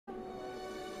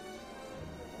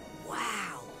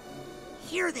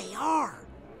Here they are,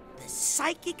 the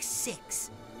Psychic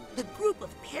Six. The group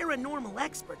of paranormal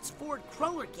experts Ford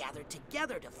Cruller gathered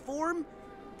together to form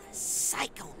the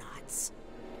Psychonauts.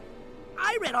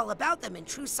 I read all about them in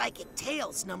True Psychic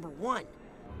Tales #1.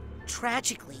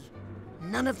 Tragically,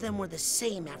 none of them were the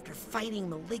same after fighting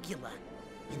Maligula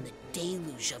in the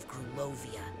deluge of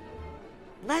Grulovia.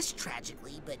 Less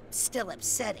tragically, but still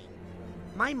upsetting,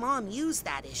 my mom used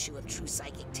that issue of True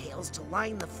Psychic Tales to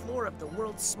line the floor of the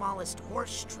world's smallest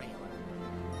horse trailer.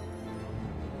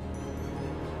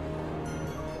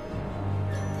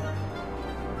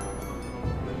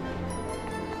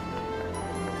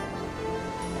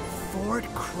 Ford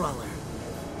Cruller,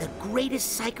 the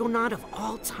greatest psychonaut of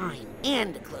all time,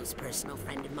 and a close personal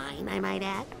friend of mine, I might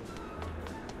add.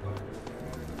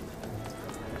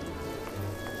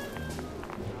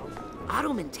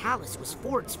 Otto Mentalis was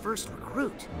Ford's first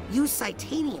recruit. Used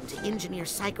Titanium to engineer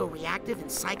psycho-reactive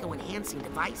and psycho-enhancing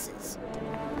devices.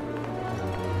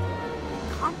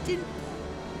 Compton,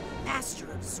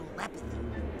 master of zoolepathy.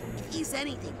 If he's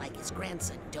anything like his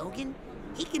grandson Dogen,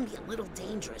 he can be a little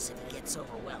dangerous if he gets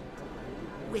overwhelmed,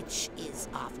 which is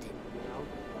often.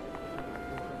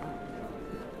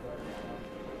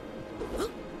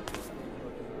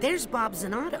 There's Bob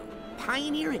Zanotto,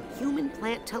 pioneer in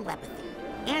human-plant telepathy.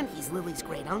 And he's Lily's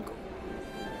great-uncle.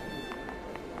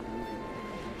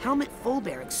 Helmut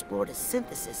Fulbear explored a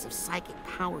synthesis of psychic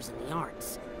powers in the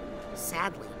arts.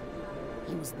 Sadly,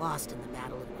 he was lost in the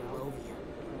Battle of Grulovia.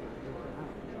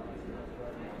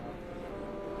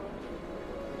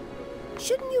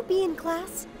 Shouldn't you be in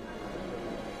class?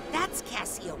 That's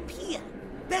Cassiopeia,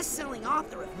 best-selling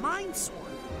author of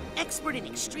Mindsworn, expert in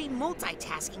extreme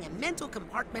multitasking and mental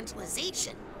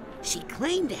compartmentalization. She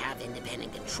claimed to have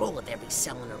independent control of every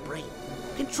cell in her brain,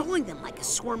 controlling them like a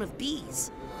swarm of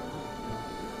bees.